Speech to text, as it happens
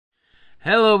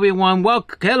Hello everyone.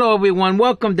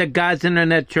 Welcome to God's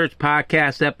Internet Church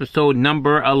Podcast, episode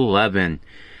number 11.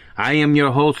 I am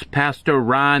your host, Pastor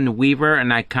Ron Weaver,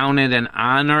 and I count it an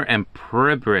honor and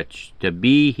privilege to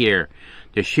be here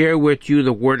to share with you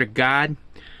the Word of God,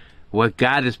 what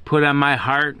God has put on my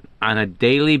heart on a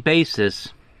daily basis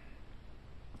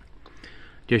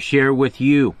to share with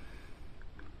you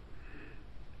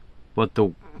what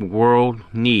the world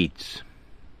needs.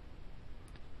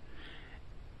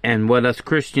 And what us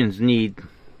Christians need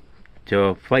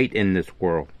to fight in this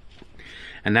world.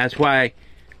 And that's why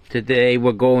today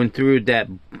we're going through that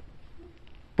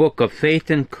book of faith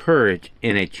and courage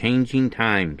in a changing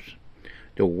times.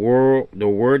 The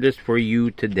word is for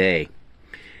you today.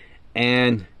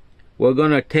 And we're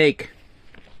going to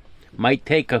might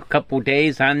take a couple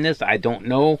days on this, I don't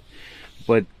know.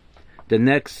 But the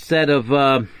next set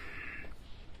of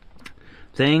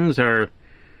things are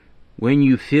when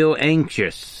you feel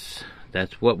anxious.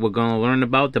 That's what we're going to learn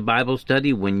about the Bible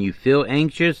study. When you feel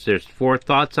anxious, there's 4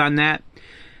 thoughts on that.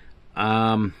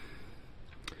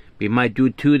 We might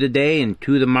do 2 today and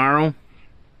 2 tomorrow.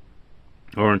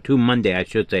 Or 2 Monday, I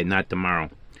should say, not tomorrow.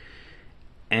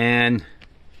 And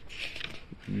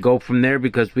go from there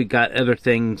because we got other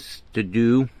things to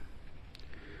do.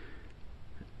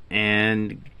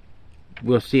 And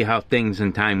we'll see how things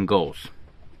in time goes.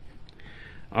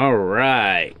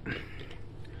 Alright.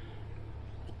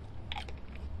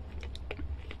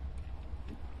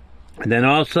 And then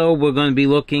also we're going to be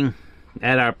looking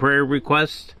at our prayer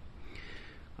requests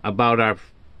about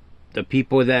the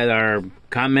people that are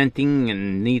commenting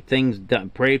and need things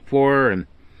prayed for, and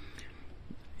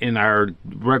in our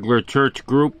regular church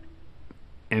group.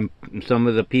 And some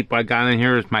of the people I got in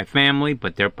here is my family,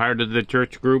 but they're part of the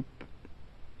church group.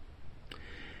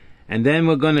 And then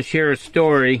we're going to share a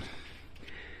story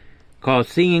called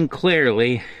Seeing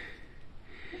Clearly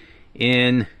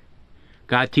in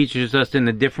God Teaches Us in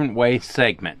a Different Way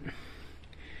segment.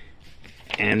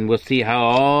 And we'll see how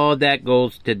all that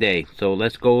goes today. So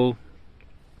let's go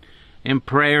in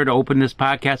prayer to open this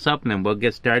podcast up, and then we'll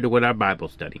get started with our Bible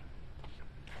study.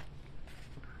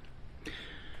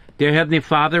 Dear Heavenly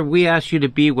Father, we ask you to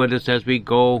be with us as we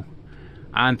go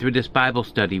on through this Bible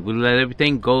study. We let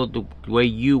everything go the way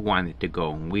you want it to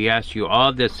go. And we ask you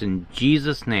all this in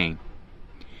Jesus' name.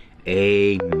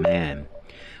 Amen.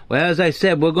 Well, as I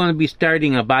said, we're going to be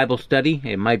starting a Bible study.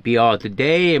 It might be all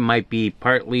today, it might be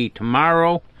partly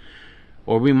tomorrow,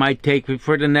 or we might take it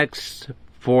for the next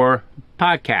 4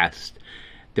 podcasts,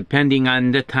 depending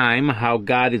on the time, how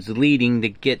God is leading to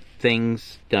get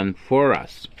things done for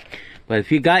us. But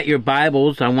if you got your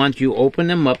Bibles, I want you to open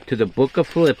them up to the book of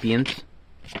Philippians.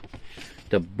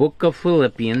 The book of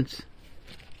Philippians.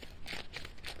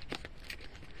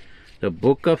 The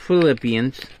book of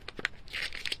Philippians.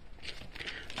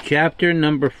 Chapter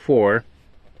number 4.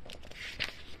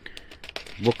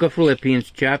 Book of Philippians,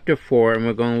 chapter 4, and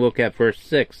we're going to look at verse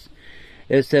 6.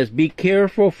 It says, "Be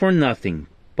careful for nothing,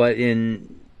 but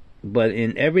in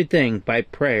everything by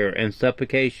prayer and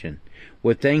supplication,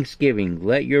 with thanksgiving,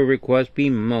 let your requests be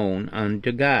known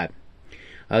unto God."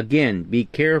 Again, be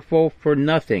careful for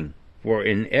nothing, for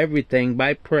in everything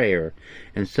by prayer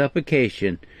and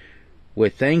supplication,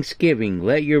 with thanksgiving,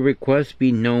 let your requests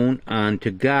be known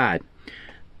unto God.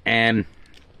 And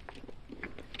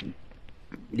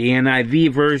the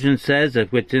NIV version says,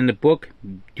 if it's in the book,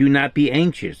 do not be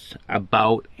anxious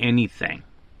about anything.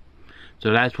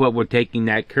 So that's what we're taking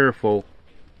that careful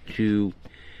to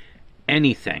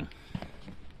anything.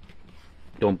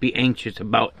 Don't be anxious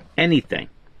about anything.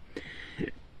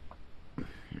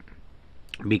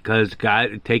 Because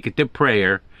God, take it to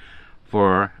prayer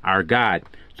for our God.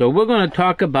 So we're going to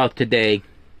talk about today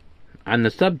on the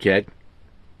subject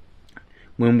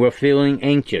when we're feeling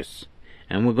anxious.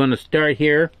 And we're going to start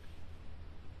here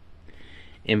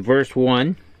in verse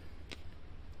 1.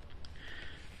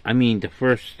 The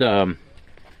first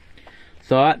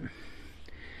thought.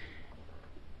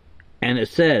 And it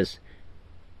says,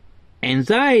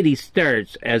 anxiety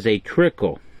starts as a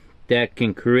trickle that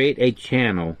can create a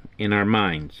channel in our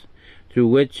minds through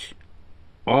which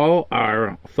all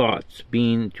our thoughts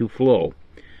begin to flow.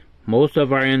 Most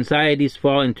of our anxieties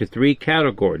fall into 3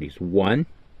 categories. 1,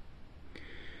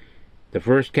 the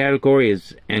first category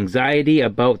is anxiety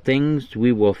about things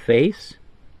we will face,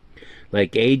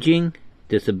 like aging,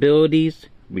 disabilities,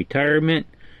 retirement,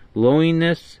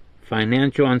 loneliness,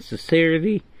 financial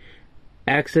uncertainty,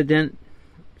 accident,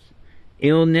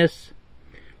 illness,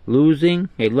 losing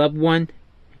a loved one,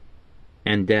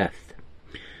 and death.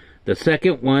 The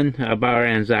second one of our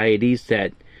anxieties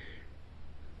that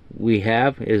we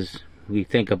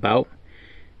think about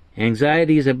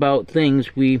Anxiety is about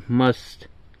things we must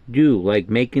do, like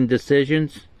making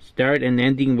decisions, start and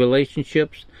ending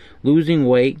relationships, losing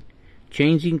weight,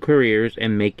 changing careers,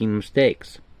 and making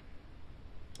mistakes.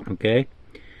 Okay?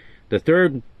 The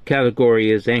third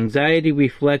category is anxiety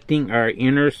reflecting our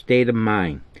inner state of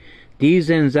mind.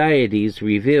 These anxieties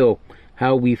reveal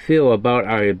how we feel about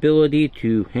our ability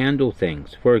to handle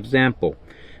things. For example,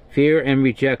 fear and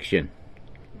rejection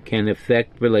can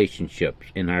affect relationships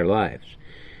in our lives.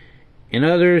 In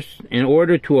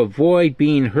order to avoid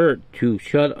being hurt, to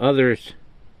shut others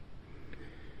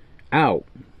out,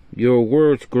 your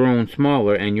world's grown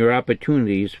smaller and your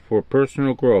opportunities for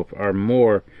personal growth are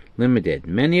more limited.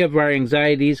 Many of our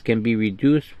anxieties can be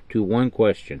reduced to one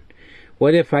question.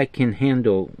 What if I can't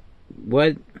handle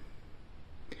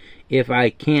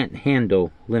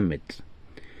limits?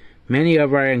 Many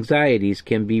of our anxieties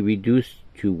can be reduced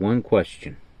to one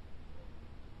question.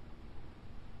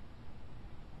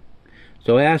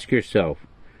 So ask yourself,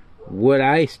 would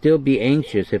I still be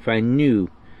anxious if I knew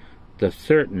for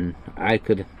certain I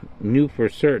could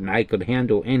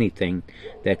handle anything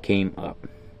that came up?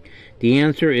 The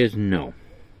answer is no.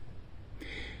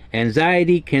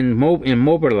 Anxiety can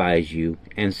immobilize you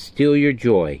and steal your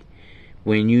joy.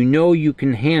 When you know you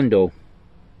can handle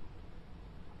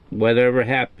whatever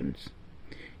happens,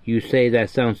 you say that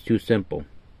sounds too simple.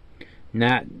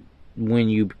 Not when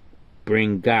you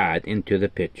bring God into the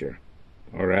picture.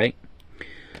 Alright?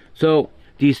 So,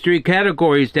 these three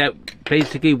categories, that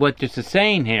basically what this is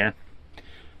saying here,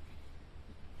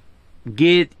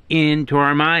 get into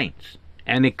our minds.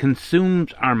 And it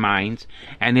consumes our minds,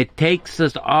 and it takes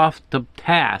us off the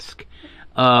task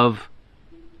of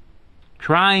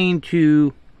trying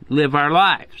to live our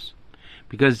lives.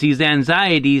 Because these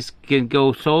anxieties can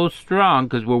go so strong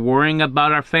because we're worrying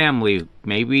about our family.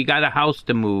 Maybe we got a house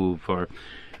to move,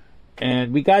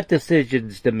 and we got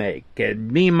decisions to make.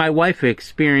 And me and my wife are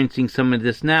experiencing some of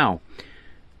this now.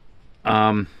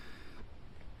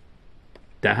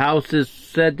 The house is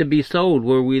said to be sold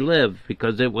where we live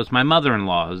because it was my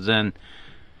mother-in-law's, and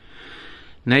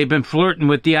they've been flirting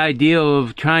with the idea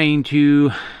of trying to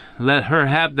let her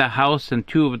have the house and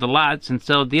two of the lots and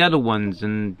sell the other ones,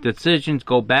 and decisions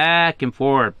go back and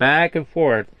forth,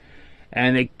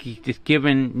 and it's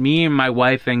giving me and my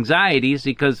wife anxieties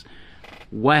because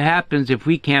what happens if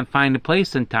we can't find a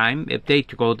place in time if they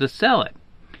go to sell it?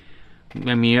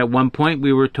 I mean, at one point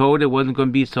we were told it wasn't going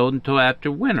to be sold until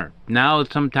after winter. Now,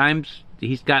 sometimes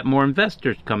he's got more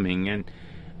investors coming. And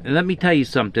let me tell you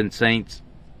something, saints.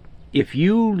 If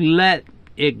you let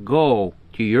it go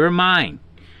to your mind,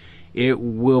 it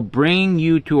will bring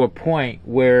you to a point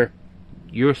where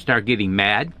you'll start getting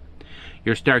mad.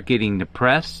 You'll start getting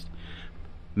depressed.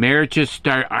 Marriages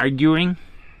start arguing.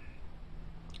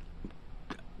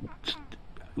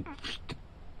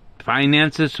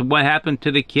 Finances, what happened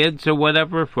to the kids or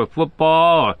whatever for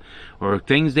football or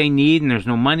things they need, and there's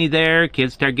no money there.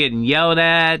 Kids start getting yelled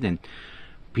at, and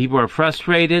people are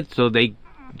frustrated, so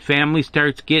family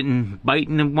starts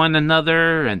biting one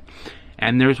another,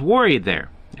 and there's worry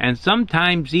there. And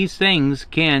sometimes these things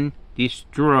can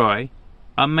destroy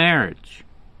a marriage.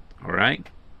 Alright?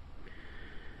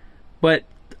 But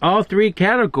all three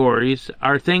categories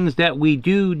are things that we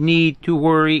do need to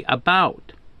worry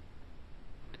about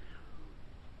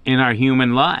in our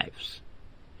human lives.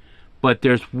 But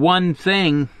there's one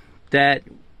thing that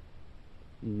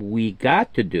we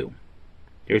got to do.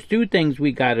 There's two things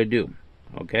we got to do.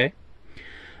 Okay?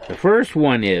 The first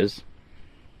one is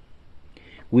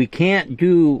we can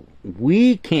do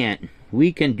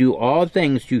all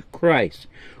things through Christ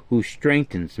who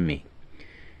strengthens me.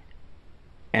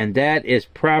 And that is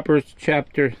Proverbs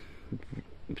chapter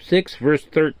 6 verse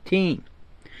 13.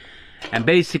 And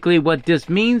basically what this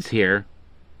means here,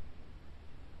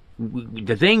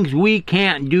 the things we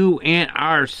can't do in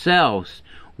ourselves,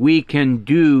 we can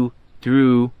do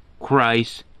through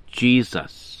Christ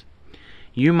Jesus.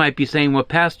 You might be saying, well,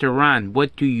 Pastor Ron,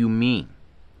 what do you mean?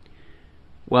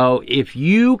 Well, if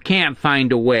you can't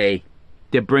find a way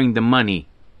to bring the money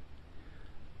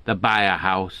to buy a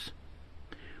house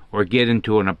or get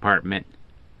into an apartment,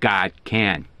 God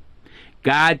can.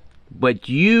 But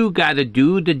you got to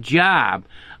do the job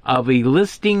of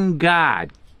enlisting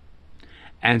God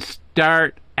and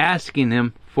start asking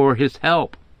Him for His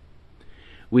help.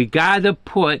 We got to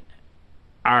put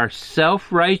our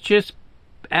self-righteous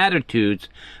attitudes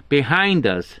behind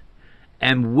us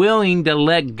and willing to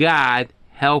let God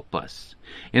help us.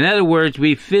 In other words,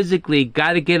 we physically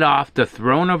got to get off the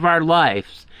throne of our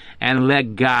lives and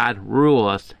let God rule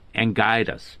us and guide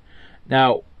us.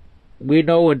 Now, we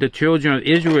know when the children of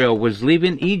Israel was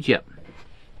leaving Egypt,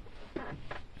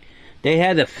 They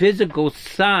had a physical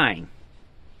sign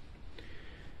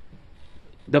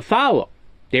to follow.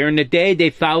 During the day, they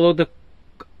followed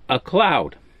a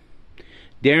cloud.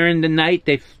 During the night,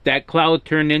 that cloud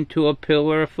turned into a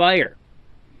pillar of fire.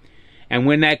 And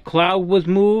when that cloud was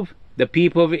moved, the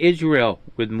people of Israel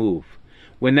would move.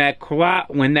 When that cloud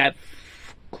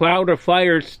of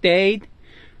fire stayed,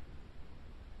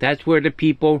 that's where the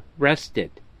people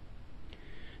rested.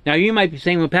 Now you might be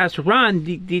saying, well, Pastor Ron,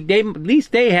 at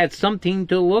least they had something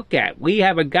to look at. We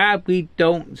have a God we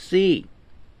don't see.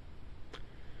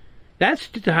 That's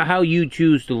how you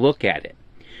choose to look at it.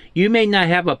 You may not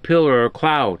have a pillar or a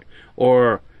cloud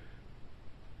or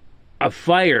a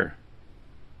fire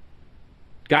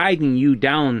guiding you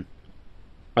down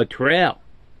a trail,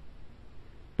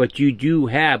 but you do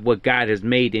have what God has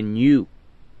made in you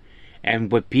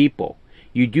and with people.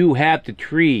 You do have the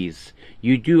trees.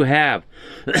 You do have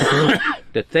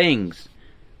the things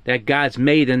that God's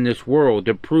made in this world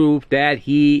to prove that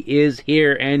He is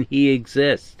here and He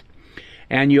exists.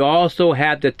 And you also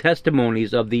have the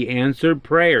testimonies of the answered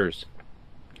prayers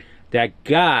that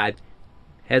God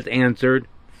has answered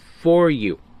for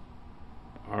you.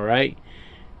 All right?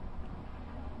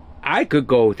 I could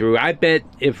go through, I bet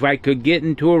if I could get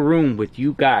into a room with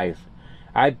you guys,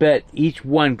 I bet each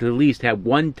one could at least have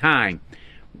one time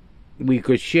we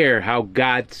could share how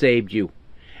God saved you.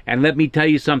 And let me tell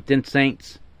you something,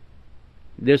 saints.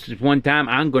 This is one time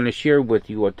I'm going to share with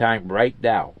you a time right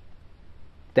now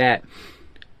that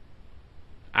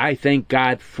I thank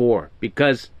God for.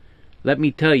 Because, let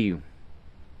me tell you,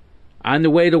 on the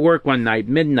way to work one night,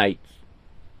 midnight,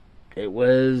 it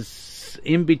was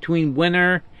in between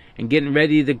winter and getting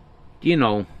ready to,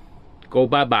 go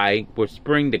bye-bye for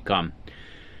spring to come.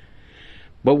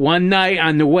 But one night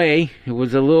on the way, it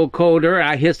was a little colder.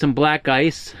 I hit some black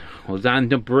ice. I was on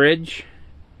the bridge.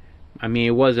 I mean,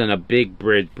 it wasn't a big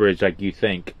bridge like you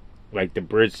think. Like the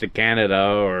bridge to Canada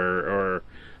or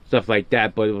stuff like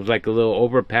that. But it was like a little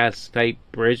overpass type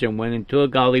bridge and went into a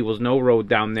gully. There was no road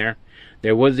down there.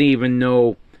 There wasn't even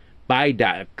no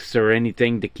viaducts or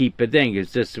anything to keep it in.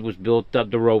 It's just it was built up.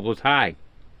 The road was high.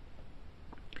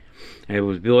 And it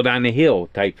was built on a hill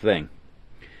type thing.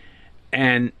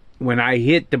 And when I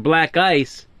hit the black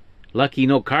ice, lucky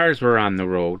no cars were on the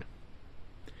road.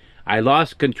 I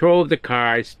lost control of the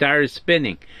car. I started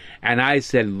spinning. And I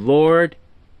said, Lord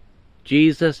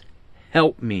Jesus,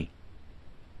 help me.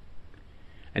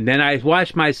 And then I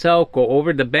watched myself go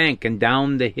over the bank and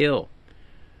down the hill.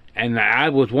 And I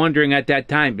was wondering at that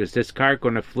time, is this car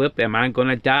going to flip? Am I going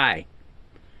to die?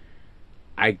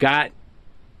 I got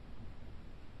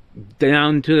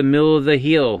down to the middle of the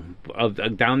hill,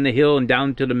 down the hill and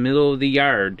down to the middle of the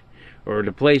yard, or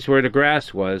the place where the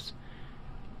grass was.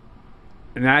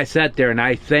 And I sat there and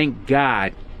I thanked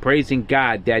God, praising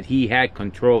God that He had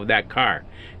control of that car.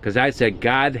 Because I said,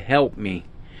 God help me,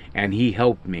 and He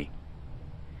helped me.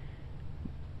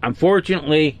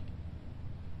 Unfortunately,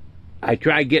 I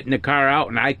tried getting the car out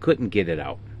and I couldn't get it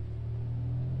out.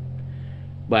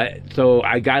 But so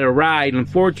I got a ride.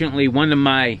 Unfortunately, one of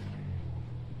my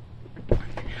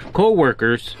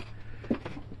co-workers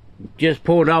just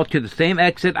pulled out to the same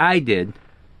exit I did,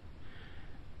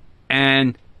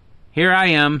 and here I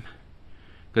am,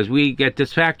 because we at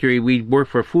this factory we work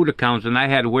for food accounts, and I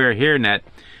had to wear a hairnet,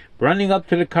 running up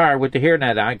to the car with the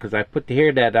hairnet on, because I put the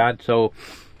hairnet on so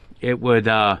it would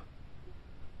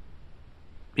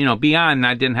be on and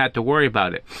I didn't have to worry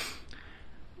about it.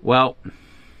 Well,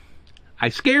 I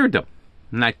scared them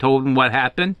and I told them what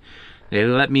happened. They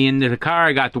let me into the car.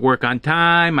 I got to work on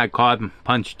time. I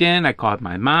punched in. I called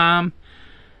my mom,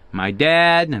 my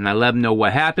dad, and I let them know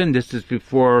what happened. This is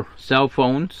before cell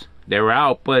phones. They were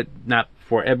out, but not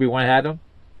before everyone had them.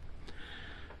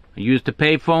 I used the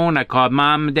payphone. I called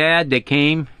mom and dad. They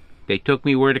came. They took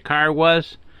me where the car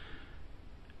was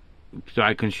so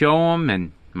I can show them,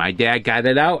 and my dad got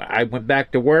it out. I went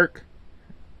back to work,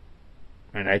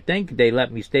 and I think they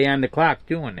let me stay on the clock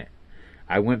doing it.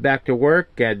 I went back to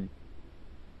work,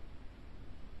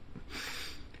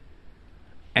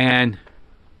 and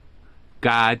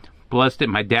God blessed it.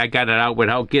 My dad got it out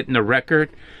without getting the record,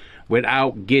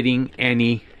 without getting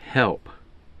any help.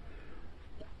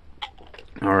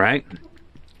 All right.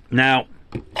 Now,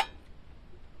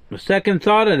 the second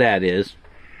thought of that is,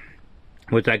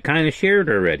 which I kind of shared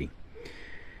already.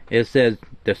 It says,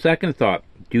 the second thought,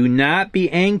 do not be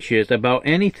anxious about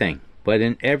anything, but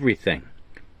in everything,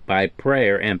 by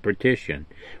prayer and petition,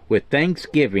 with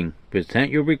thanksgiving,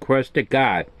 present your request to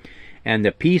God, and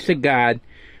the peace of God,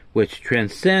 which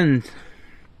transcends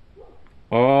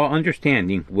all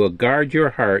understanding, will guard your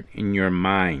heart and your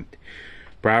mind.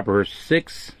 Proverbs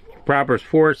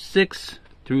 4:6-8.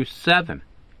 through 7.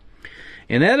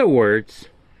 In other words,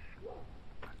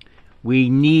 we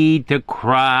need to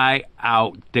cry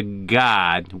out to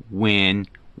God when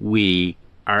we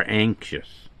are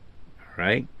anxious. All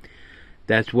right?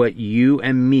 That's what you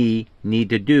and me need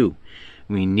to do.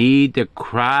 We need to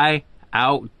cry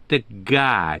out to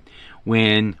God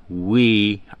when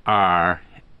we are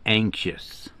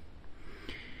anxious,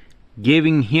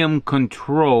 giving Him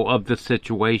control of the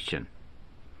situation,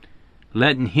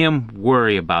 letting Him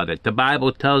worry about it. The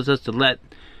Bible tells us to let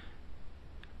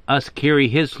us carry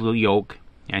His yoke,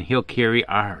 and He'll carry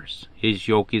ours. His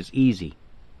yoke is easy.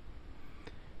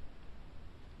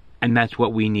 And that's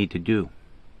what we need to do,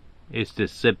 is to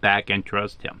sit back and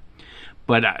trust Him.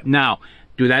 But now,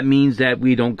 do that mean that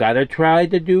we don't got to try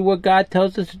to do what God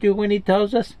tells us to do when He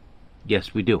tells us?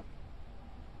 Yes, we do.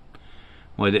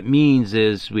 What it means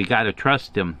is we got to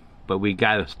trust Him, but we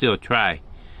got to still try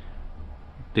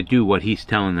to do what He's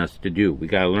telling us to do. We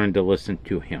got to learn to listen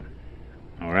to Him.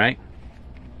 All right?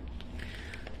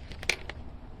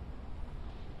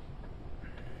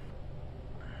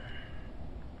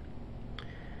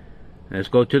 Let's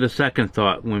go to the second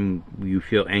thought when you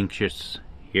feel anxious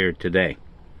here today.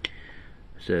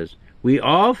 It says, we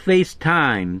all face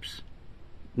times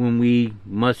when we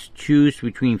must choose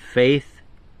between faith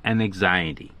and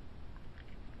anxiety.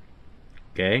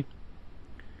 Okay?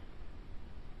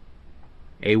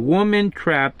 A woman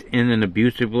trapped in an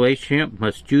abusive relationship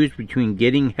must choose between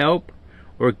getting help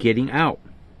or getting out,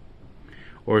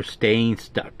 or staying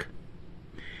stuck.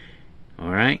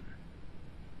 All right?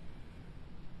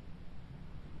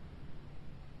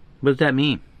 What does that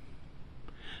mean?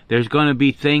 There's going to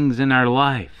be things in our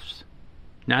lives,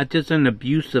 not just an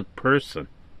abusive person.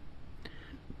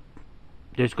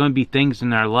 There's going to be things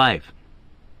in our life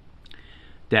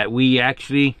that we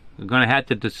actually are going to have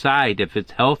to decide if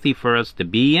it's healthy for us to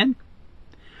be in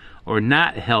or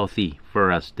not healthy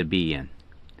for us to be in.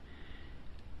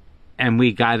 And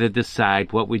we got to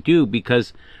decide what we do,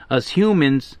 because us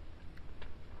humans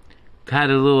got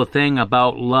a little thing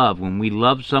about love. When we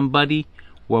love somebody,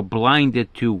 we're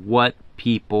blinded to what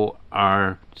people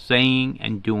are saying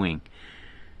and doing.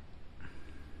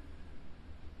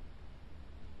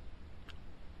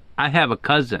 I have a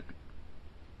cousin,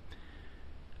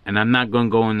 and I'm not going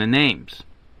to go into names,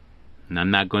 and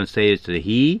I'm not going to say it's a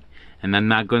he, and I'm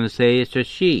not going to say it's a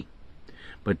she,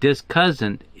 but this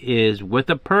cousin is with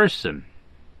a person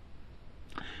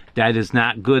that is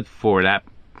not good for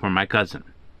my cousin,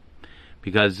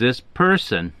 because this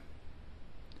person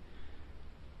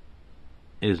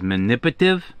is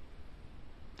manipulative.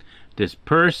 This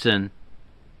person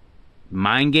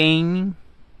mind gaming.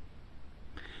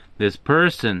 This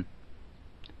person,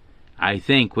 I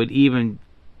think, would even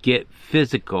get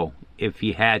physical if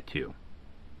he had to.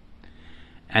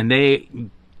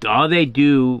 And all they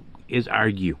do is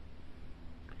argue.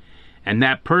 And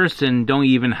that person don't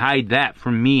even hide that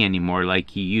from me anymore like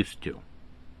he used to.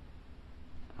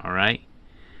 All right?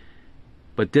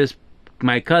 But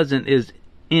my cousin is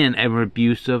in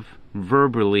an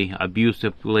verbally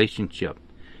abusive relationship.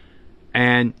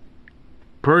 And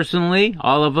personally,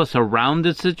 all of us around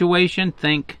the situation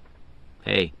think,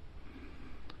 hey,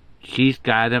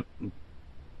 that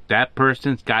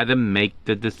person's got to make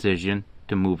the decision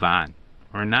to move on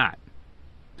or not.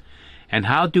 And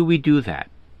how do we do that?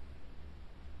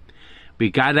 We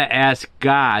got to ask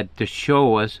God to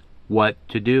show us what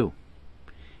to do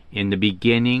in the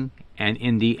beginning and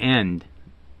in the end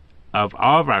of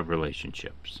all of our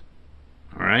relationships.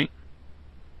 All right?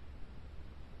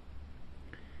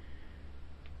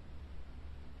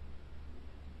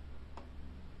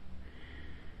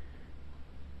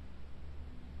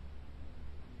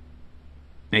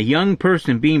 A young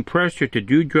person being pressured to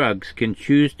do drugs can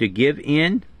choose to give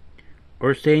in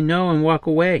or say no and walk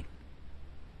away.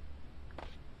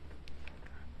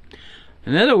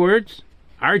 In other words,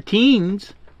 our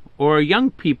teens or young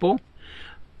people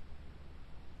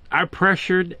are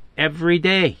pressured every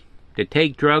day to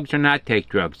take drugs or not take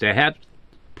drugs, to have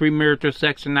premarital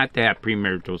sex or not to have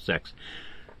premarital sex,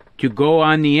 to go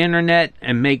on the internet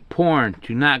and make porn,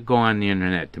 to not go on the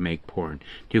internet to make porn,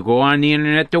 to go on the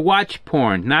internet to watch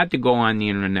porn, not to go on the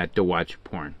internet to watch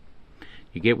porn.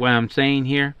 You get what I'm saying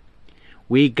here?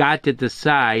 We got to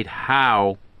decide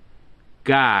how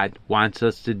God wants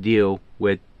us to deal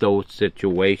with those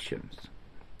situations.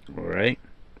 All right?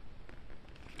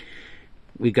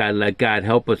 We got to let God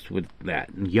help us with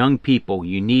that. Young people,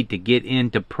 you need to get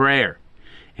into prayer,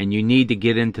 and you need to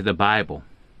get into the Bible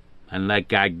and let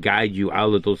God guide you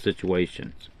out of those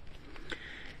situations.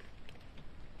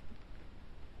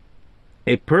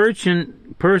 A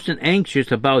person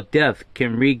anxious about death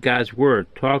can read God's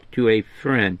Word, talk to a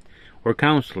friend or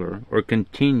counselor, or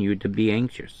continue to be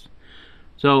anxious.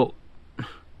 So,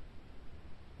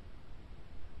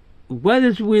 what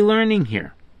is we learning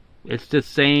here? It's the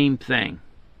same thing.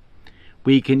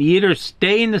 We can either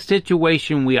stay in the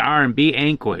situation we are and be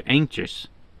anxious,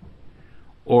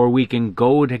 or we can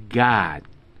go to God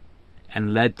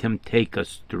and let Him take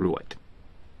us through it.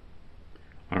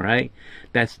 Alright?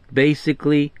 That's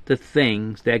basically the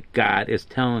things that God is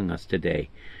telling us today.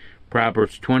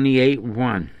 Proverbs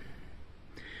 28:1.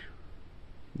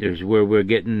 There's where we're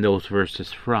getting those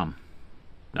verses from,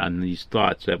 on these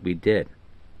thoughts that we did.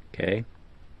 Okay?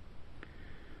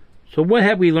 So what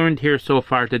have we learned here so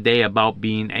far today about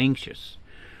being anxious?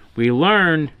 We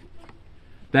learned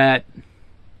that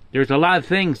there's a lot of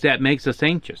things that makes us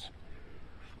anxious.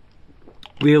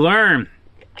 We learn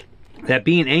that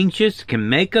being anxious can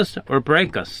make us or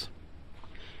break us.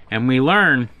 And we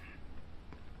learn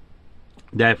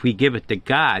that if we give it to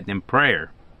God in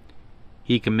prayer,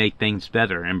 He can make things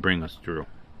better and bring us through.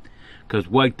 Because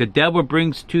what the devil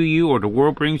brings to you, or the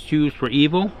world brings to you for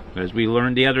evil, as we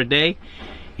learned the other day,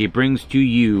 He brings to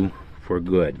you for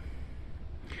good.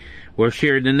 We'll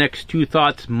share the next two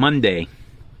thoughts Monday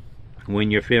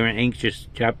when you're feeling anxious,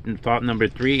 thought number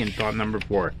 3 and thought number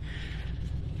 4.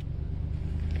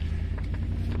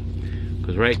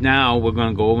 Because right now we're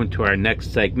going to go over to our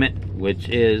next segment, which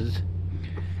is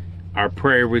our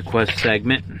prayer request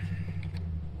segment.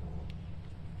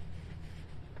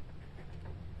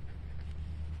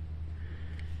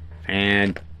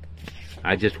 And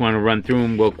I just want to run through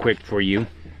them real quick for you.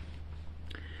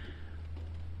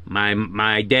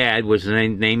 My dad, his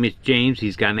name is James.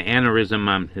 He's got an aneurysm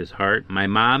on his heart. My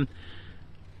mom,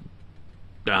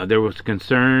 there was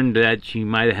concern that she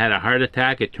might have had a heart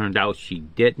attack. It turned out she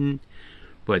didn't.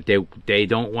 But they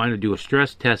don't want to do a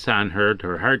stress test on her.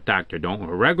 Her heart doctor don't.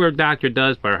 Her regular doctor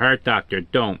does, but her heart doctor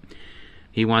don't.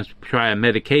 He wants to try a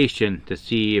medication to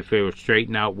see if it will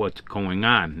straighten out what's going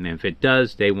on. And if it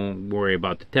does, they won't worry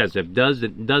about the test. If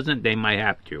it doesn't, they might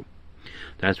have to.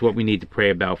 That's what we need to pray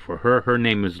about for her. Her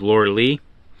name is Laura Lee.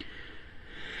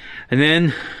 And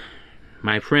then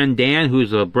my friend Dan,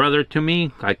 who's a brother to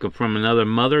me, like from another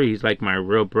mother. He's like my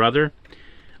real brother.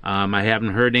 I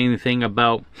haven't heard anything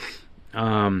about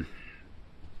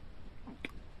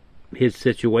his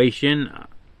situation,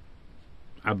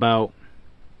 about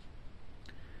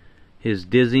his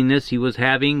dizziness he was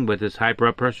having with his high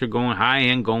blood pressure going high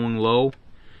and going low.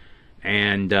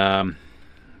 And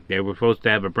they were supposed to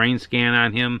have a brain scan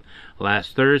on him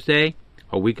last Thursday,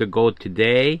 a week ago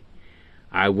today.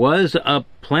 I was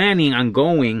planning on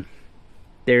going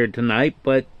there tonight,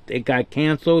 but it got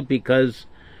canceled because,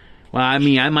 well, I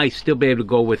mean, I might still be able to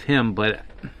go with him, but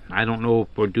I don't know if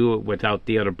we'll do it without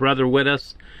the other brother with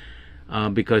us,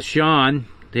 because Sean,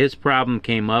 his problem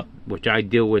came up, which I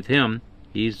deal with him.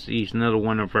 He's another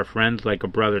one of our friends, like a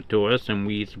brother to us, and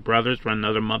we're brothers from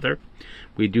another mother.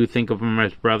 We do think of them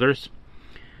as brothers.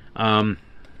 Can't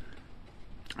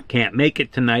make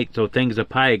it tonight, so Things of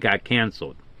Pie got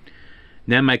canceled.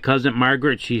 Then my cousin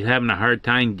Margaret, she's having a hard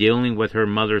time dealing with her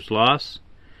mother's loss.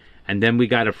 And then we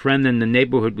got a friend in the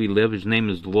neighborhood we live. His name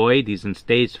is Lloyd. He's in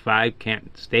stage 5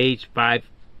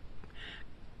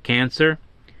 cancer.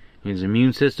 His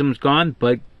immune system's gone,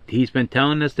 but he's been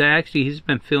telling us that actually he's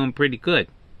been feeling pretty good.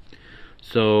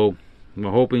 So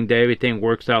we're hoping that everything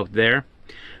works out there.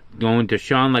 Going to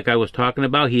Sean, like I was talking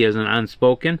about, he has an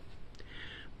unspoken.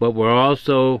 But we're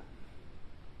also,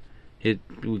 we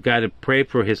got to pray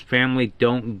for his family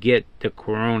don't get the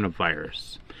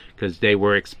coronavirus, because they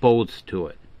were exposed to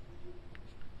it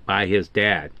by his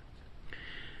dad.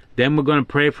 Then we're going to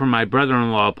pray for my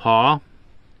brother-in-law Paul,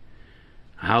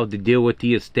 how to deal with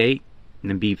the estate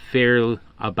and be fair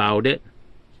about it.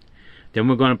 Then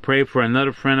we're going to pray for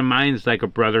another friend of mine. He's like a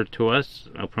brother to us,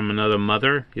 from another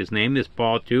mother. His name is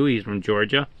Paul too. He's from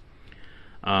Georgia.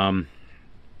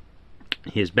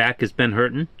 His back has been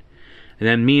hurting. And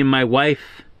then me and my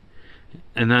wife,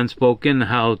 an unspoken,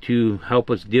 how to help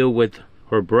us deal with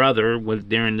her brother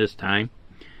during this time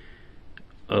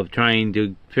of trying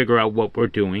to figure out what we're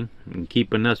doing and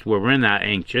keeping us where we're not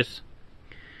anxious.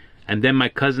 And then my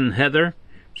cousin Heather,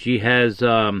 she has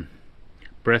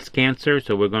breast cancer,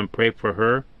 so we're going to pray for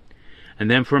her. And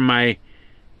then for my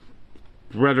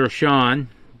brother Sean,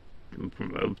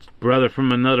 brother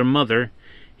from another mother,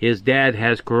 his dad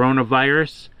has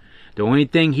coronavirus. The only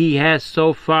thing he has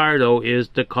so far, though, is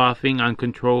the coughing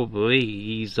uncontrollably.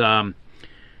 He's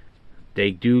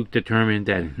they do determine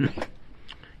that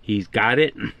he's got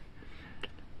it,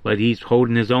 but he's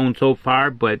holding his own so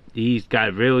far. But he's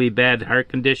got really bad heart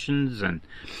conditions, and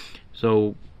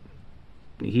So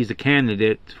he's a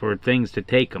candidate for things to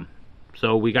take him.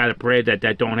 So we got to pray that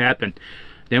that don't happen.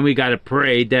 Then we got to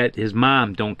pray that his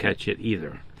mom don't catch it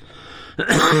either.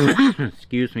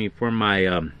 Excuse me for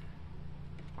my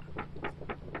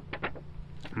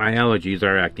my allergies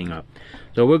are acting up.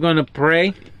 So we're going to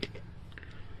pray,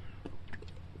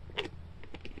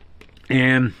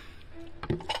 and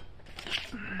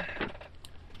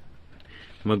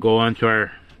we'll go on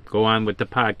with the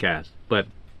podcast. But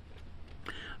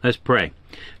let's pray.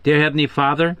 Dear Heavenly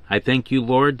Father, I thank you,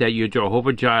 Lord, that you're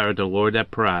Jehovah Jireh, the Lord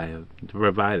that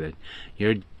provided.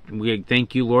 We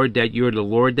thank you, Lord, that you're the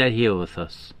Lord that healeth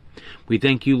us. We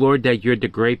thank you, Lord, that you're the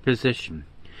great physician.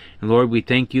 And Lord, we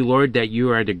thank you, Lord, that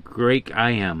you are the great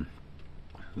I am.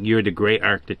 You're the great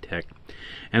architect.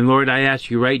 And Lord, I ask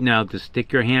you right now to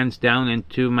stick your hands down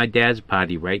into my dad's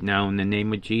body right now in the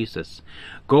name of Jesus.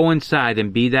 Go inside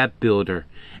and be that builder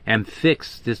and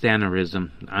fix this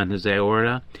aneurysm on his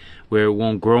aorta where it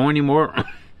won't grow anymore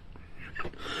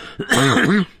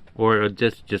or it'll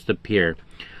just appear.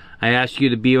 I ask you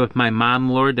to be with my mom,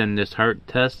 Lord, in this heart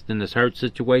test, in this heart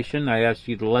situation. I ask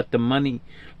you to let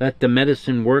the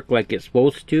medicine work like it's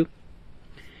supposed to,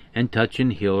 and touch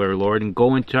and heal her, Lord, and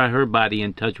go into her body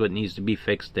and touch what needs to be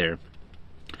fixed there.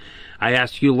 I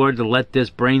ask you, Lord, to let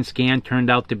this brain scan turn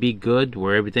out to be good,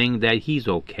 where everything that he's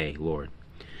okay, Lord.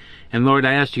 And Lord,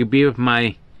 I ask you to be with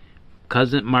my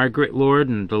cousin Margaret, Lord,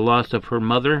 and the loss of her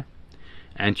mother,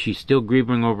 and she's still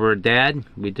grieving over her dad.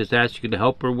 We just ask you to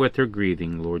help her with her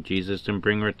grieving, Lord Jesus, and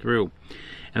bring her through.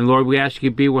 And Lord, we ask you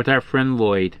to be with our friend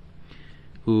Lloyd,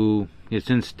 who is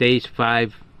in stage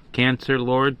 5 cancer,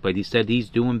 Lord, but he said he's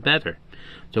doing better.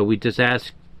 So we just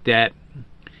ask that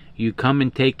you come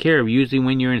and take care of. Usually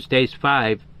when you're in stage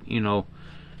 5, you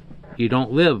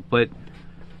don't live, but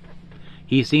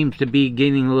he seems to be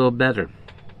getting a little better.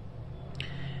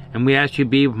 And we ask you to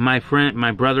be with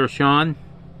my brother Sean.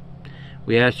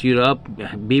 We ask you to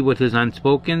be with his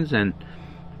unspokens and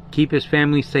keep his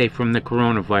family safe from the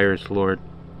coronavirus, Lord.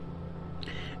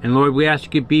 And Lord, we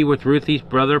ask you to be with Ruthie's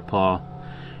brother Paul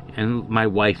and my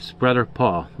wife's brother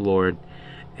Paul, Lord.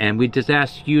 And we just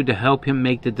ask you to help him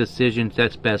make the decisions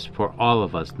that's best for all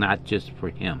of us, not just for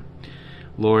him.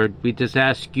 Lord, we just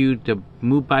ask you to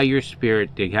move by your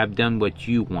Spirit to have done what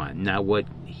you want, not what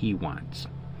he wants.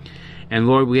 And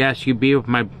Lord, we ask you to be with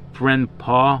my friend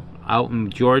Paul out in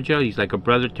Georgia. He's like a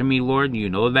brother to me, Lord. You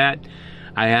know that.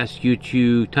 I ask you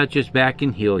to touch his back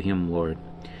and heal him, Lord.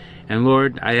 And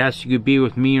Lord, I ask you to be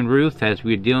with me and Ruth as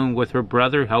we're dealing with her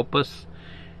brother. Help us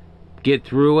get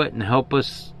through it and help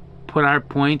us put our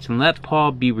points, and let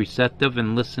Paul be receptive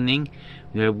and listening,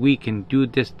 that we can do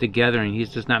this together and he's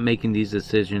just not making these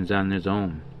decisions on his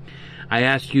own. I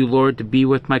ask you, Lord, to be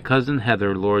with my cousin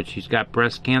Heather, Lord. She's got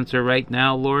breast cancer right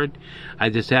now, Lord. I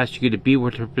just ask you to be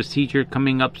with her procedure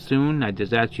coming up soon. I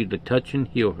just ask you to touch and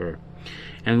heal her.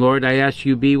 And Lord, I ask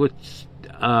you to be with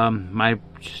my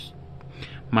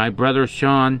brother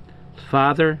Sean's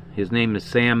father. His name is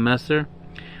Sam Messer.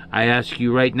 I ask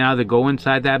you right now to go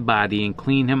inside that body and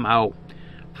clean him out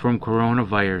from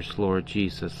coronavirus, Lord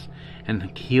Jesus,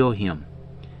 and heal him.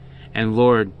 And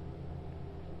Lord,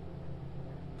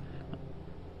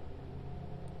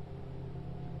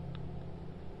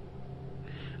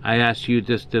 I ask you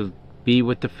just to be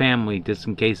with the family just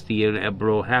in case the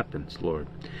inevitable happens, Lord.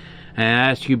 And I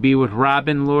ask you to be with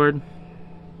Robin, Lord.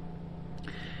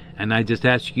 And I just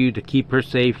ask you to keep her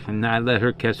safe and not let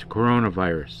her catch the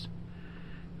coronavirus.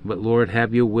 But Lord,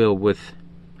 have your will with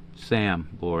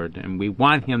Sam, Lord. And we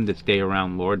want him to stay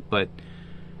around, Lord, but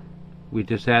we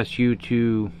just ask you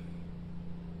to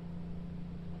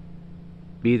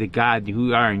be the God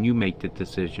you are, and you make the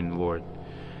decision, Lord.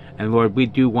 And Lord, we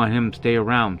do want him to stay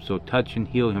around, so touch and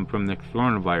heal him from the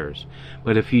coronavirus.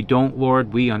 But if you don't,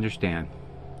 Lord, we understand.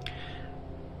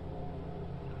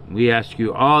 We ask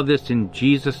you all this in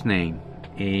Jesus' name.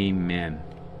 Amen.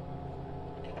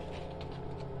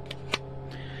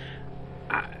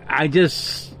 I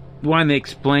just want to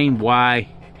explain why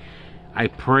I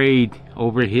prayed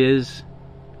over his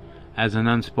as an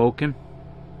unspoken.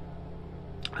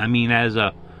 I mean, as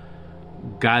a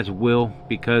God's will,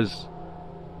 because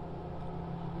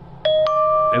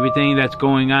everything that's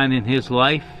going on in his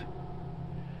life,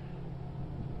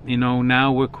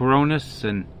 now with coronas,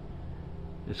 and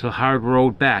it's a hard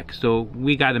road back. So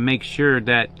we got to make sure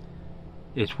that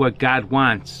it's what God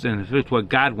wants, and if it's what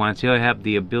God wants, he'll have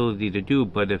the ability to do.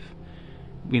 But if,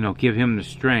 give him the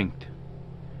strength,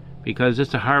 because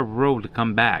it's a hard road to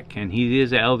come back, and he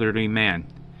is an elderly man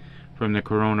from the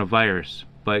coronavirus,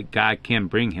 but God can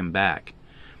bring him back.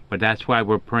 But that's why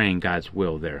we're praying God's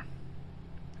will there.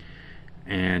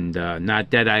 And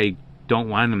not that I don't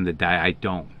want him to die. I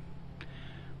don't.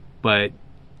 But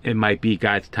it might be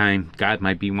God's time. God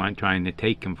might be trying to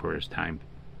take him for his time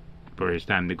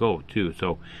to go too.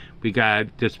 So we got to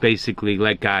just basically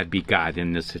let God be God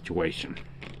in this situation.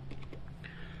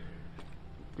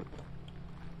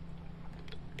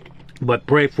 But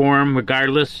pray for him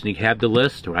regardless. You have the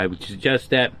list, or I would suggest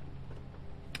that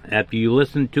after you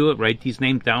listen to it, write these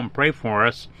names down, pray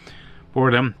for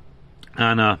them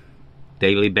on a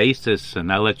daily basis,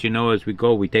 and I'll let you know as we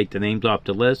go. We take the names off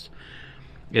the list.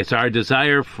 It's our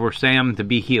desire for Sam to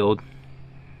be healed,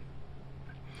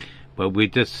 but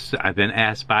I've been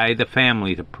asked by the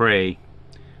family to pray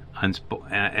as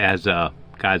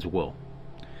God's will.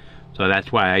 So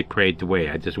that's why I prayed the way.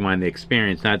 I just wanted to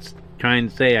experience, not trying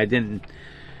to say I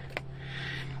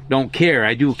don't care.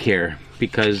 I do care,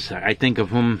 because I think of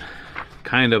him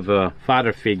kind of a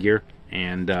father figure,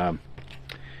 and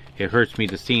it hurts me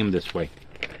to see him this way.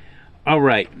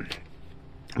 Alright,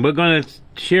 we're going to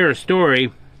share a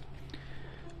story.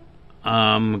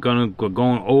 We're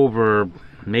going over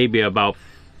maybe about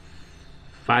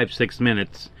 5-6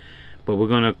 minutes, but we're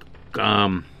going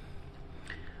to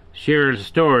share a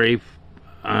story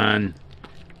on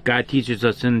God teaches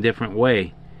us in a different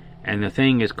way, and the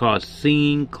thing is called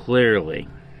seeing clearly.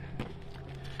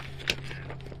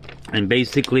 And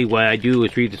basically what I do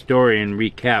is read the story and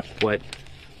recap what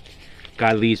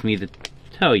God leads me to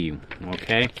tell you,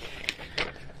 okay?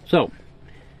 So,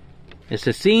 it's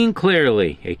a Seeing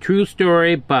Clearly, a true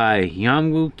story by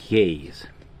Yangwu Case.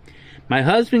 My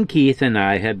husband Keith and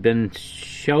I had been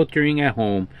sheltering at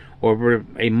home over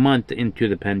a month into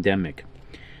the pandemic.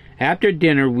 After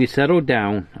dinner, we settled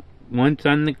down, one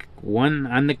on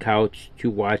the couch, to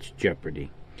watch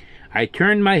Jeopardy. I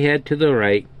turned my head to the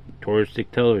right, towards the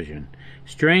television.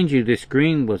 Strangely, the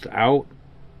screen was out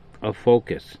of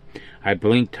focus. I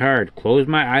blinked hard, closed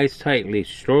my eyes tightly,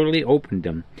 slowly opened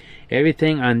them.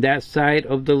 Everything on that side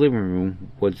of the living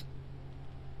room was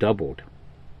doubled.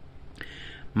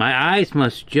 My eyes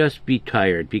must just be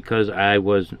tired, because I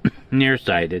was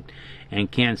nearsighted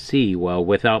and can't see well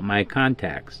without my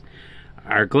contacts.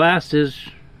 Our glasses,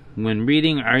 when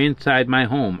reading, are inside my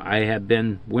home. I haven't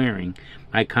been wearing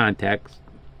my contacts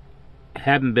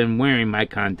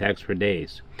for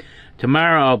days.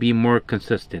 Tomorrow I'll be more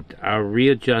consistent. I'll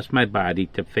readjust my body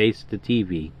to face the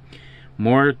TV.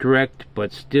 More direct,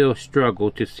 but still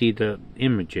struggle to see the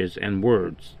images and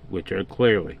words, which are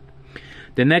clearly.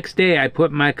 The next day I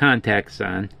put my contacts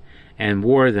on and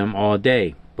wore them all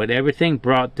day, but everything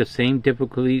brought the same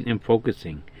difficulty in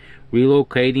focusing.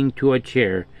 Relocating to a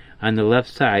chair on the left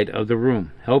side of the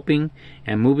room, helping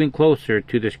and moving closer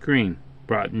to the screen,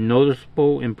 brought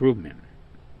noticeable improvement.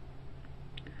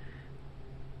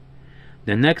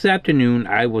 The next afternoon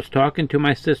I was talking to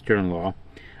my sister-in-law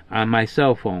on my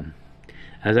cell phone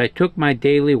as I took my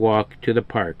daily walk to the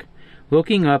park.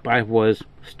 Looking up, I was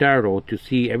startled to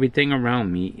see everything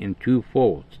around me in two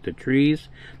folds: the trees,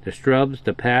 the shrubs,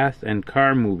 the path, and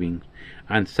car moving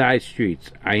on side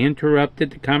streets. I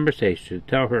interrupted the conversation to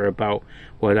tell her about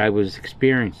what I was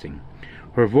experiencing.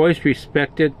 Her voice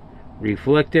reflected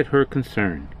her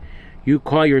concern. "You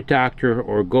call your doctor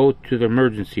or go to the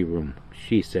emergency room,"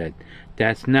 she said.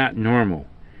 "That's not normal.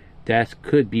 That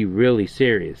could be really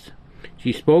serious."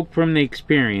 She spoke from the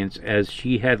experience, as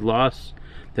she had lost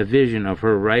the vision of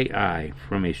her right eye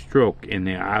from a stroke in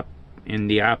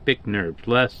the optic nerve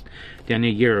less than a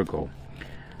year ago.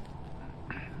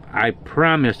 I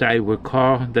promised I would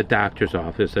call the doctor's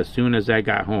office as soon as I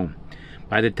got home.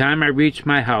 By the time I reached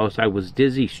my house, I was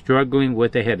dizzy, struggling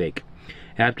with a headache.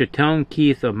 After telling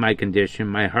Keith of my condition,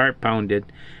 my heart pounded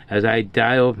as I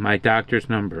dialed my doctor's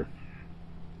number.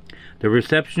 The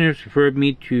receptionist referred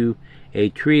me to a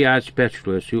triage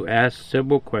specialist who asked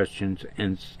several questions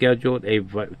and scheduled a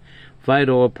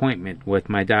vital appointment with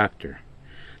my doctor.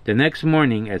 The next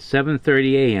morning at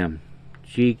 7:30 a.m.,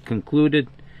 she concluded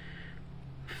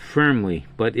firmly,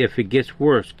 "But if it gets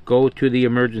worse, go to the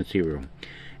emergency room."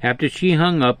 After she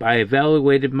hung up, I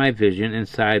evaluated my vision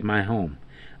inside my home.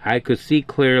 I could see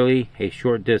clearly a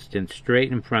short distance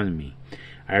straight in front of me.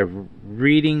 Our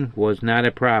reading was not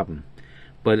a problem,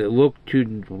 but it looked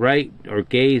to right or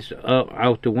gaze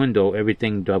out the window,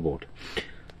 everything doubled.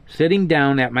 Sitting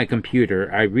down at my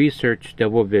computer, I researched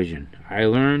double vision. I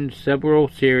learned several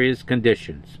serious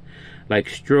conditions, like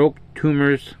stroke,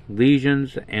 tumors,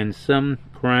 lesions, and some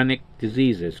chronic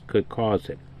diseases could cause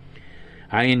it.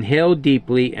 I inhaled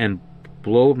deeply and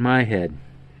bowed my head.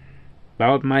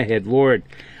 "Lord,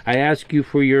 I ask you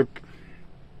for your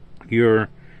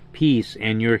peace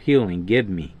and your healing. Give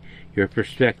me your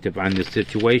perspective on this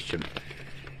situation."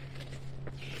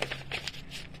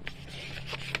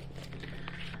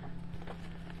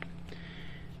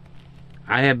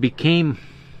 I have become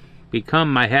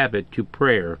my habit to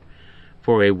prayer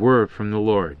for a word from the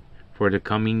Lord for the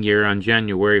coming year on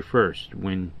January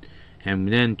 1st, and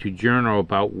then to journal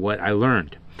about what I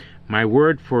learned. My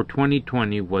word for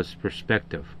 2020 was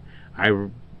perspective. I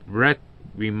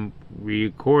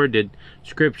recorded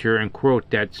scripture and quote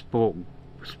that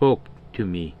spoke to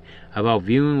me about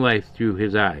viewing life through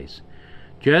his eyes.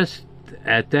 Just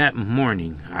at that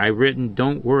morning, I written,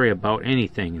 don't worry about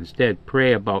anything. Instead,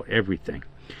 pray about everything.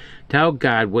 Tell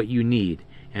God what you need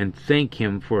and thank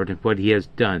him for what he has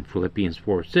done. Philippians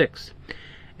 4:6.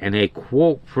 And a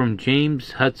quote from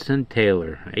James Hudson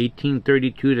Taylor,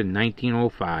 1832 to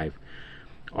 1905.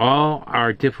 All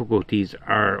our difficulties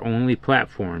are only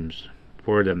platforms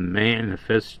for the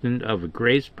manifestation of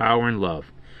grace, power, and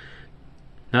love.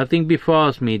 Nothing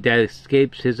befalls me that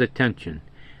escapes his attention,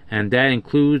 and that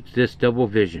includes this double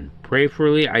vision.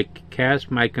 Prayerfully, I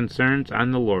cast my concerns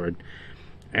on the Lord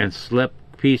and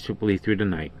slept peacefully through the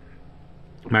night.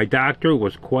 My doctor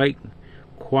was quite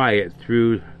quiet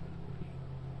through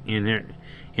in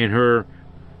her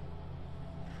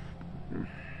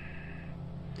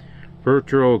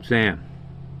virtual exam.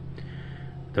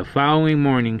 The following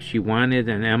morning, she wanted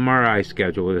an MRI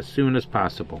scheduled as soon as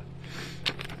possible.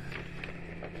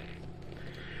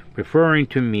 Referring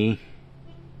to me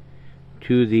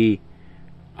to the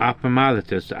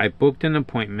ophthalmologist, I booked an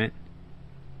appointment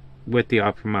with the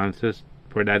ophthalmologist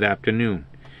for that afternoon,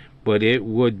 but it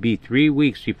would be 3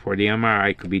 weeks before the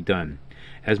MRI could be done.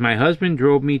 As my husband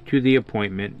drove me to the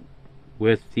appointment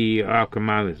with the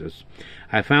ophthalmologist,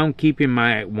 I found keeping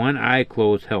my one eye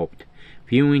closed helped.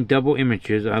 Viewing double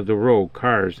images of the road,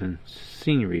 cars, and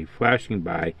scenery flashing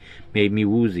by made me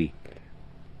woozy.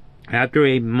 After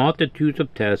a multitude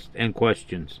of tests and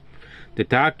questions, the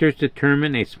doctors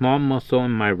determined a small muscle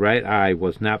in my right eye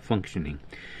was not functioning.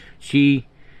 She,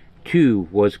 too,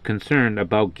 was concerned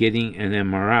about getting an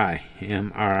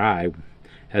MRI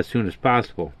as soon as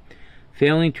possible.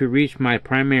 Failing to reach my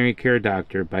primary care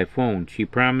doctor by phone, she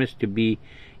promised to be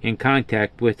in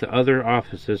contact with the other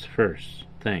offices first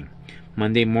thing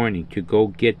Monday morning to go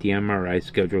get the MRI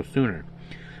scheduled sooner.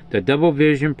 The double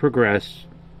vision progressed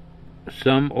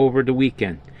some over the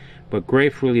weekend, but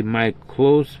gratefully my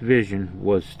close vision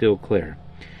was still clear.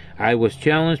 I was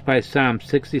challenged by Psalm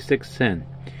 66:10.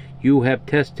 You have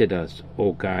tested us,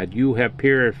 O God, you have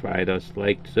purified us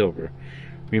like silver.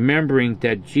 Remembering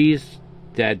that Jesus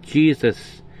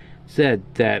said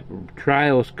that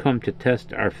trials come to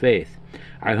test our faith,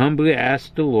 I humbly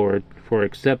asked the Lord for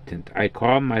acceptance. I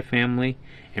called my family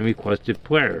and requested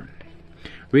prayer,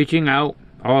 reaching out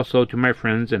also to my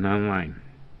friends and online.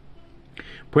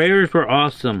 Prayers were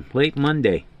awesome late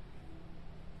Monday.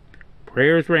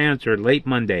 Prayers were answered late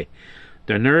Monday.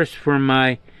 The nurse for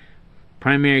my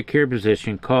primary care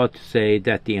position called to say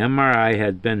that the MRI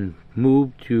had been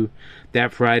moved to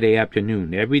that Friday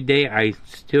afternoon. Every day I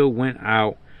still went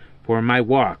out for my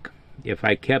walk if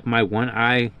I kept my one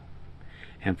eye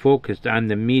and focused on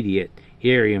the immediate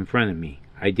area in front of me.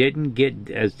 I didn't get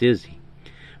as dizzy,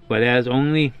 but as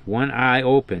only one eye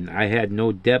open, I had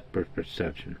no depth of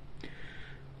perception.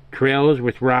 Trails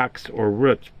with rocks or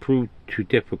roots proved too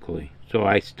difficult, so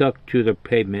I stuck to the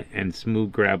pavement and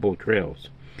smooth gravel trails.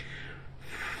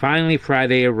 Finally,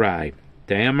 Friday arrived.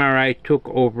 The MRI took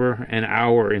over an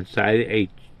hour inside a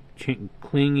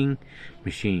clinging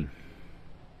machine.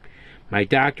 My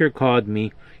doctor called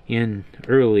me in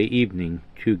early evening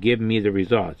to give me the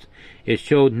results. It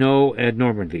showed no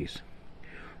abnormalities,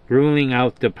 ruling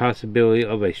out the possibility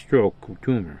of a stroke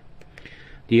tumor.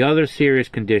 The other serious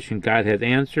condition, God had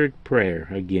answered prayer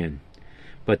again.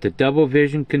 But the double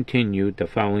vision continued the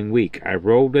following week. I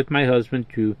rode with my husband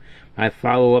to my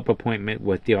follow-up appointment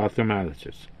with the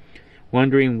ophthalmologist,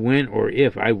 wondering when or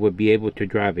if I would be able to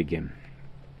drive again.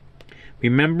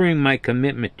 Remembering my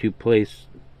commitment to place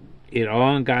it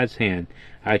all in God's hand,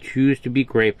 I choose to be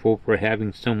grateful for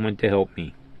having someone to help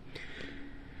me.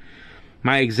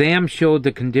 My exam showed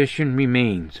the condition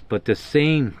remains, but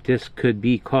this could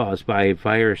be caused by a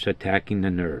virus attacking the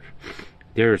nerve.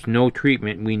 There is no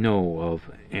treatment we know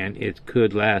of, and it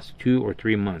could last 2 or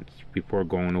 3 months before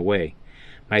going away.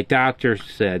 My doctor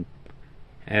said,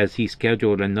 as he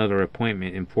scheduled another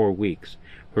appointment in 4 weeks,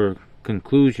 her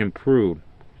conclusion proved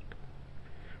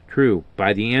true.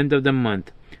 By the end of the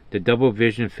month, the double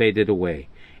vision faded away,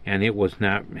 and it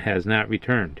has not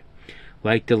returned.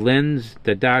 Like the lens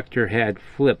the doctor had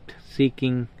flipped,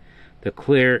 seeking the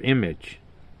clear image.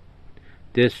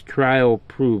 This trial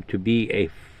proved to be a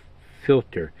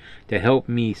filter to help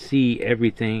me see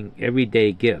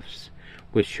everyday gifts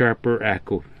with sharper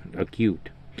acute.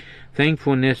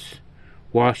 Thankfulness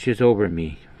washes over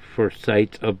me for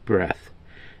sight of breath.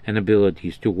 and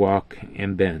abilities to walk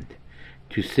and bend,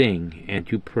 to sing and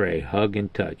to pray, hug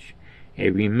and touch. A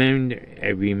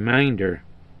reminder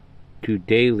to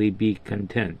daily be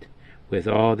content with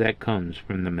all that comes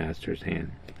from the Master's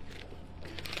hand.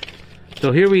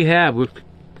 So here we have,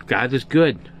 God is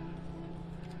good.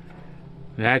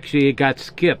 Actually, it got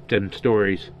skipped in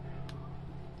stories.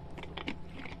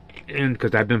 And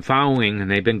because I've been following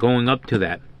and they've been going up to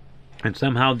that. And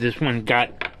somehow this one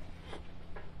got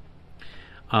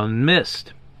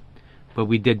missed. But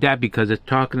we did that because it's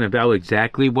talking about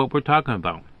exactly what we're talking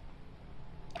about.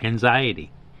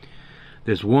 Anxiety.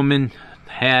 This woman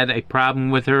had a problem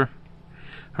with her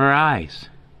eyes.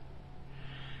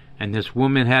 And this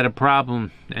woman had a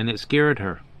problem and it scared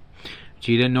her.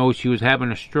 She didn't know she was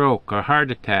having a stroke or a heart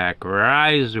attack or her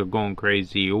eyes were going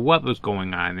crazy or what was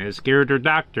going on. And it scared her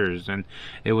doctors, and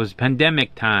it was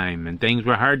pandemic time and things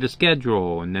were hard to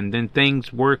schedule, and then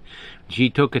things worked. She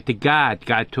took it to God.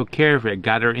 God took care of it,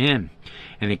 got her in.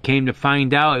 And it came to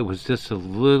find out it was just a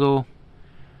little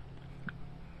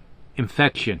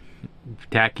infection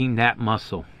attacking that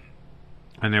muscle.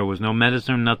 And there was no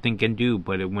medicine, nothing can do,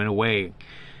 but it went away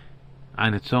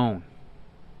on its own.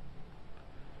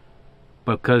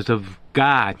 Because of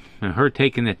God and her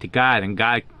taking it to God and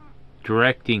God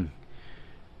directing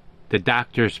the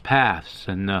doctor's paths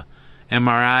and the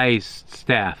MRI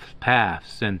staff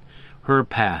paths and her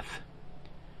path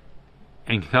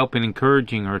and helping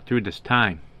encouraging her through this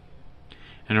time,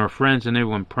 and her friends and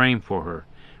everyone praying for her,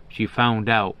 she found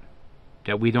out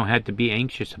that we don't have to be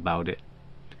anxious about it,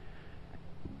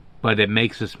 but it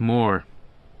makes us more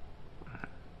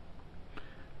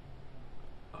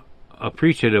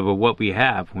appreciative of what we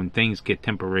have when things get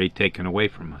temporarily taken away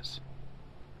from us.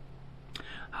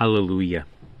 Hallelujah.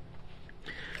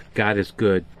 God is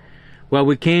good. Well,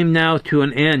 we came now to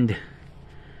an end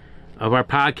of our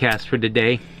podcast for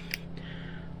today.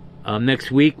 Next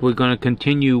week we're going to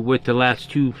continue with the last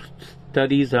two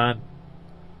studies on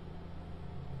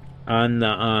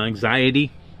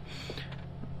anxiety,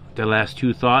 the last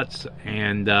two thoughts,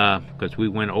 and because we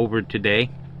went over today.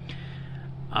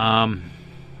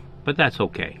 But that's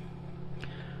okay.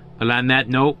 But on that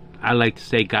note, I'd like to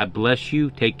say God bless you.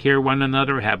 Take care of one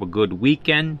another. Have a good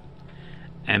weekend.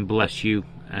 And bless you.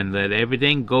 And let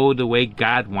everything go the way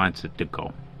God wants it to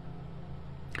go.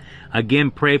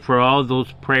 Again, pray for all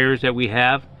those prayers that we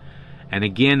have. And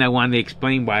again, I want to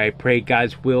explain why I pray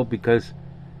God's will. Because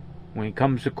when it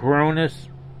comes to coronas,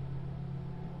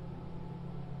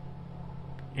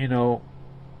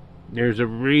 there's a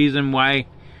reason why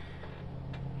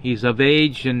he's of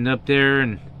age and up there,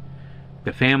 and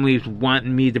the family's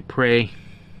wanting me to pray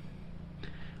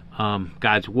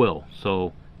God's will.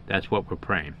 So that's what we're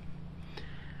praying.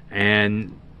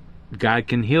 And God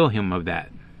can heal him of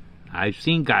that. I've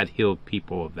seen God heal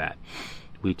people of that.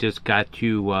 We just got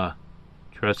to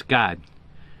trust God.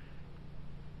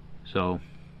 So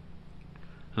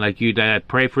I'd like you to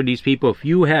pray for these people. If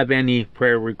you have any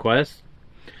prayer requests,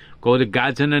 go to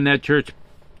God's Internet Church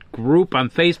group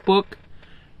on Facebook.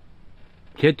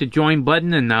 Hit the join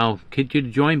button and I'll get you to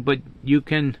join, but you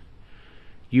can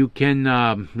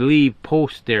leave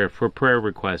posts there for prayer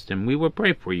requests and we will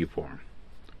pray for you for them.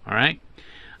 Alright?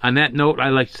 On that note, I'd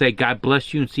like to say God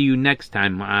bless you and see you next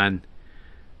time on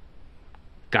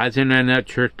God's Internet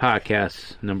Church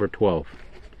Podcast number 12.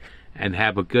 And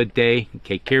have a good day.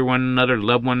 Take care of one another.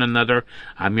 Love one another.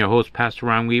 I'm your host, Pastor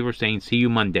Ron Weaver, saying see you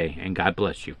Monday and God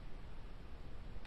bless you.